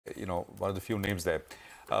one of the few names there.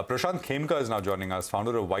 Prashant Khemka is now joining us,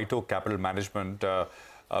 founder of Whiteoak Capital Management.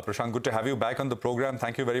 Prashant, good to have you back on the program.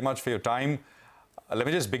 Thank you very much for your time. Let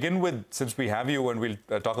me just begin with, since we have you, and we'll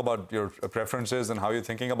talk about your preferences and how you're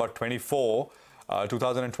thinking about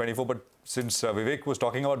 2024. But since Vivek was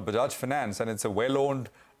talking about Bajaj Finance, and it's a well-owned,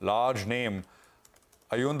 large name,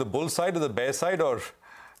 are you on the bull side or the bear side, or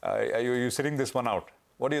are you sitting this one out?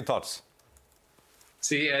 What are your thoughts?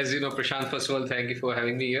 See, as you know, Prashant, first of all, thank you for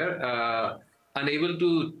having me here. Unable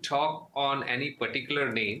to talk on any particular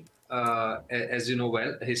name, as you know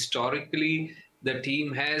well. Historically, the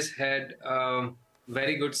team has had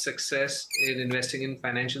very good success in investing in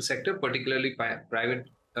financial sector, particularly private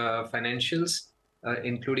financials,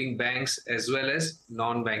 including banks as well as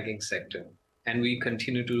non-banking sector. And we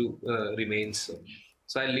continue to remain so.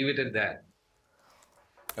 So I'll leave it at that.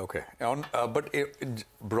 Okay. But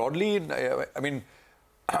broadly, I mean,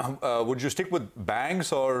 would you stick with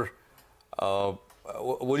banks, or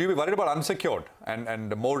would you be worried about unsecured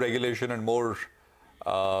and more regulation and more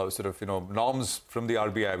norms from the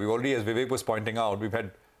RBI? We've already, as Vivek was pointing out, we've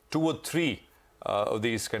had 2 or 3 of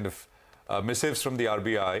these kind of missives from the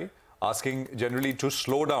RBI asking generally to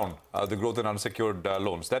slow down the growth in unsecured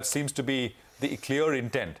loans. That seems to be the clear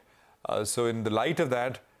intent. So in the light of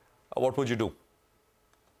that, what would you do?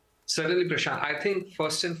 Certainly, Prashant. I think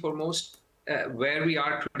first and foremost, where we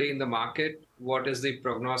are today in the market, what is the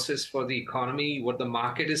prognosis for the economy, what the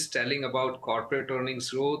market is telling about corporate earnings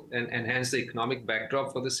growth, and hence the economic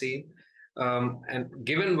backdrop for the same. And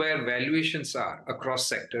given where valuations are across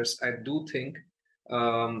sectors, I do think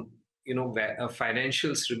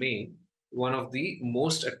financials remain one of the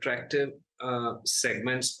most attractive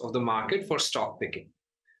segments of the market for stock picking.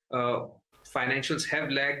 Financials have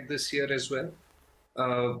lagged this year as well,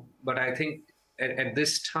 but I think at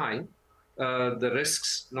this time, the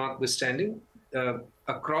risks notwithstanding,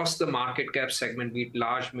 across the market cap segment, be it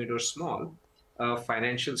large, mid, or small,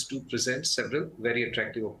 financials do present several very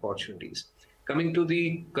attractive opportunities. Coming to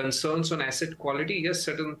the concerns on asset quality, yes,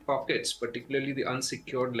 certain pockets, particularly the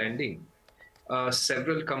unsecured lending,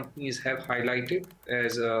 several companies have highlighted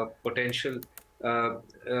as a potential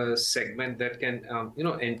segment that can,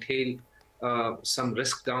 entail some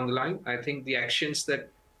risk down the line. I think the actions that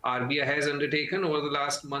RBI has undertaken over the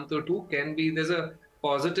last month or two there's a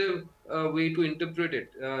positive way to interpret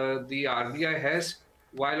it. The RBI has,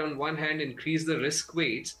 while on one hand increased the risk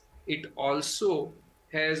weights, it also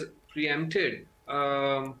has preempted,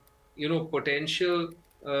 potential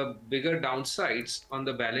bigger downsides on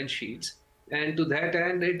the balance sheets. And to that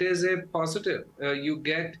end, it is a positive. You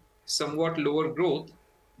get somewhat lower growth,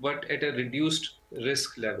 but at a reduced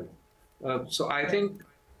risk level. So I think,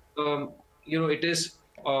 it is,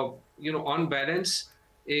 on balance,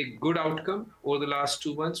 a good outcome over the last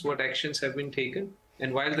 2 months, what actions have been taken.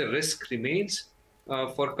 And while the risk remains,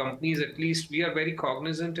 for companies, at least, we are very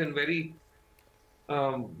cognizant and very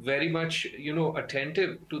much,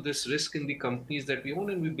 attentive to this risk in the companies that we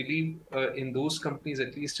own. And we believe in those companies,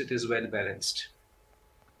 at least, it is well balanced.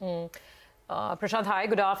 Prashant, hi,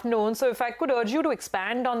 good afternoon. So if I could urge you to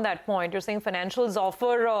expand on that point, you're saying financials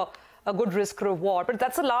offer a good risk reward, but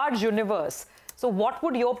that's a large universe. So what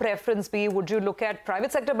would your preference be? Would you look at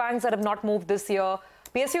private sector banks that have not moved this year?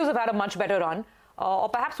 PSUs have had a much better run. Or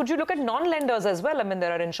perhaps would you look at non-lenders as well? I mean,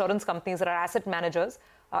 there are insurance companies, there are asset managers.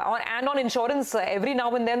 And on insurance, every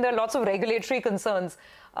now and then there are lots of regulatory concerns,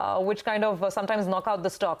 which kind of sometimes knock out the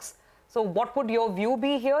stocks. So what would your view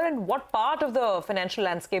be here, and what part of the financial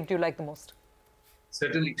landscape do you like the most?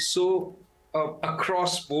 Certainly. So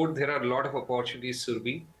across board, there are a lot of opportunities,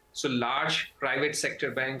 Surbi. So large private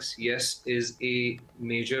sector banks, yes, is a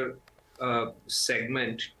major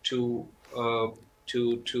segment to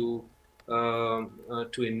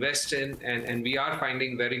invest in, and we are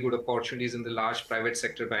finding very good opportunities in the large private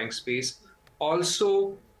sector bank space.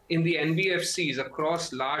 Also, in the NBFCs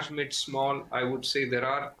across large, mid, small, I would say there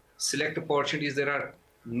are select opportunities. There are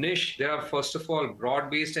niche. There are, first of all,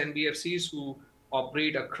 broad-based NBFCs who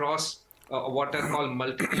operate across what are called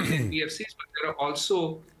multiple NBFCs, but there are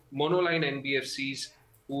also monoline NBFCs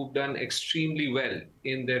who've done extremely well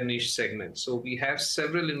in their niche segment. So we have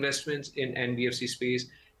several investments in NBFC space.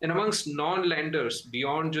 And amongst non-lenders,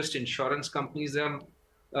 beyond just insurance companies, there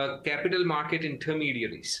are capital market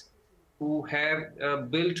intermediaries who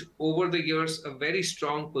have built over the years a very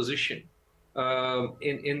strong position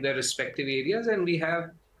in their respective areas. And we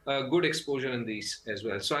have good exposure in these as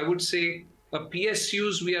well. So I would say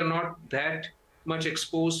PSUs, we are not that much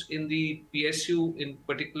exposed in the PSU, in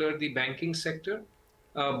particular the banking sector,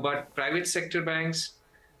 but private sector banks,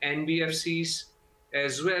 NBFCs,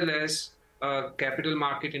 as well as capital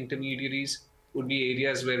market intermediaries, would be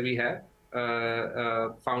areas where we have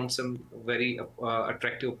found some very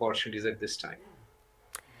attractive opportunities at this time.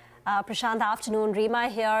 Prashant, afternoon. Rima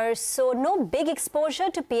here. So no big exposure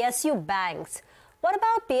to PSU banks. What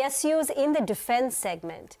about PSUs in the defense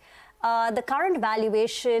segment? The current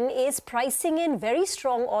valuation is pricing in very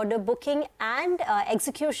strong order booking and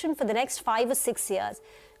execution for the next 5 or 6 years.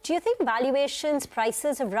 Do you think valuations,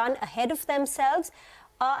 prices have run ahead of themselves?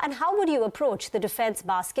 And how would you approach the defense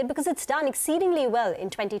basket? Because it's done exceedingly well in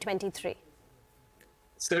 2023.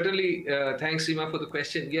 Certainly. Thanks, Rima, for the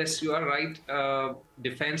question. Yes, you are right.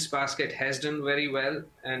 Defense basket has done very well,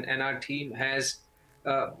 and our team has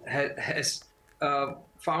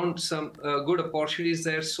found some good opportunities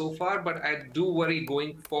there so far. But I do worry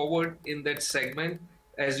going forward in that segment.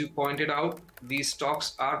 As you pointed out, these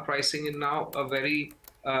stocks are pricing in now a very,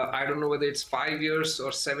 I don't know whether it's 5 years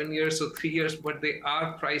or 7 years or 3 years, but they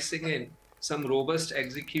are pricing in some robust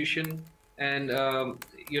execution and,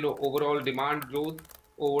 overall demand growth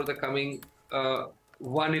over the coming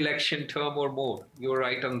one election term or more. You're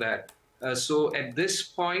right on that. So at this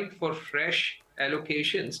point, for fresh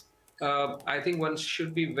allocations, I think one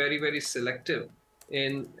should be very, very selective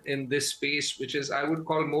in this space, which is, I would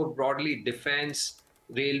call more broadly defense,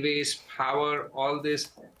 railways, power, all this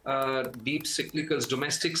deep cyclicals,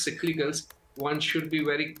 domestic cyclicals. One should be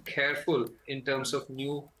very careful in terms of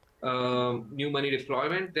new money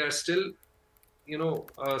deployment. There are still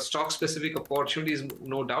stock-specific opportunities,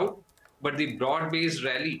 no doubt, but the broad-based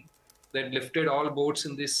rally that lifted all boats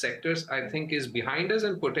in these sectors, I think, is behind us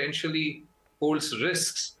and potentially holds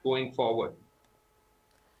risks going forward.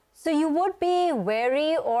 So you would be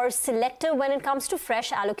wary or selective when it comes to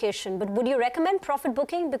fresh allocation, but would you recommend profit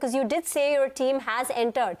booking? Because you did say your team has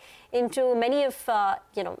entered into many of,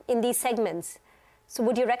 in these segments. So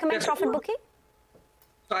would you recommend profit booking?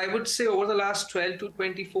 I would say over the last 12 to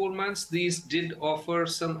 24 months, these did offer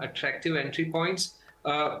some attractive entry points.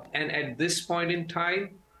 And at this point in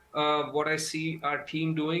time, what I see our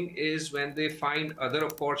team doing is when they find other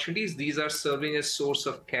opportunities, these are serving as source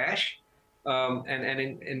of cash. And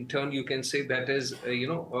in turn, you can say that is,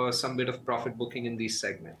 some bit of profit booking in these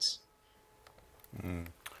segments.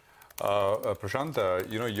 Prashant,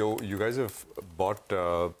 you guys have bought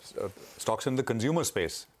stocks in the consumer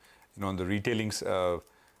space, on the retailing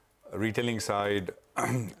side.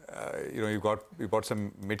 You bought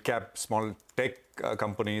some mid-cap, small tech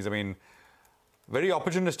companies. I mean, very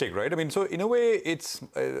opportunistic, right? I mean, so in a way, it's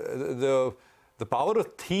the power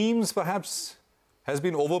of themes perhaps has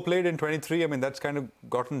been overplayed in 23. I mean, that's kind of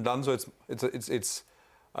gotten done. So it's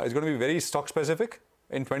going to be very stock specific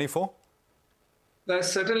in 24.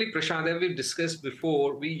 Certainly, Prashant, as we've discussed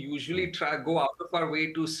before, we usually go out of our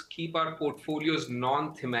way to keep our portfolios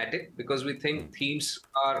non-thematic because we think themes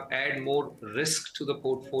add more risk to the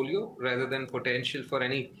portfolio rather than potential for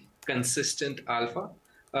any consistent alpha.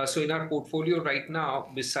 So in our portfolio right now,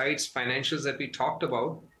 besides financials that we talked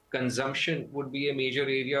about, consumption would be a major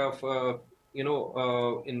area of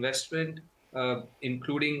investment,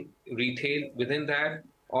 including retail within that.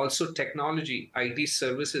 Also technology, IT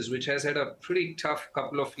services, which has had a pretty tough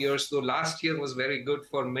couple of years, though last year was very good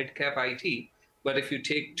for mid-cap IT. But if you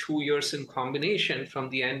take 2 years in combination from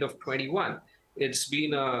the end of 21, it's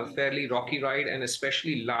been a fairly rocky ride, and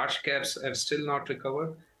especially large caps have still not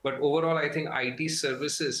recovered. But overall, I think IT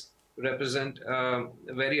services represent a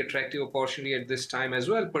very attractive opportunity at this time as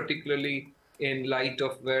well, particularly in light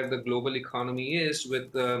of where the global economy is,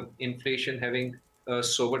 with inflation having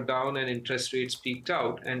sobered down and interest rates peaked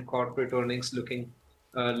out and corporate earnings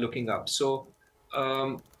looking up. So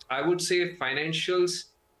I would say financials,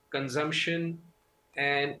 consumption,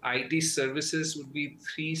 and IT services would be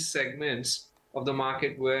 3 segments of the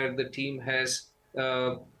market where the team has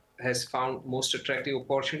found most attractive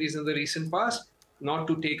opportunities in the recent past, not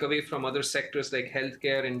to take away from other sectors like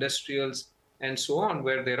healthcare, industrials, and so on,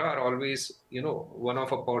 where there are always,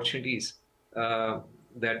 one-off opportunities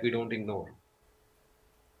that we don't ignore.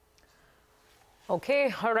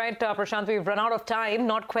 Okay, all right, Prashant, we've run out of time,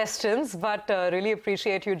 not questions, but really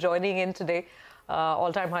appreciate you joining in today.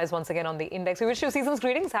 All-time highs once again on the index. We wish you season's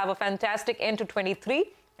greetings. Have a fantastic end to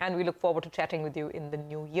 23, and we look forward to chatting with you in the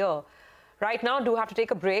new year. Right now, do have to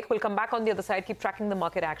take a break. We'll come back on the other side, keep tracking the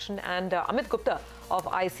market action, and Amit Gupta of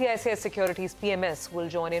ICICI Securities PMS will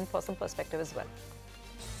join in for some perspective as well.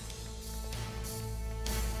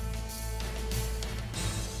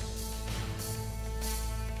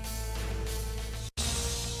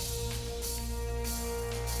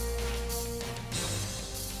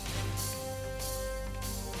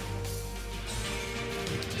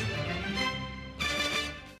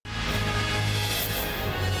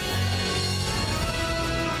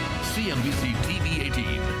 CNBC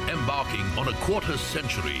on a quarter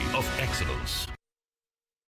century of excellence.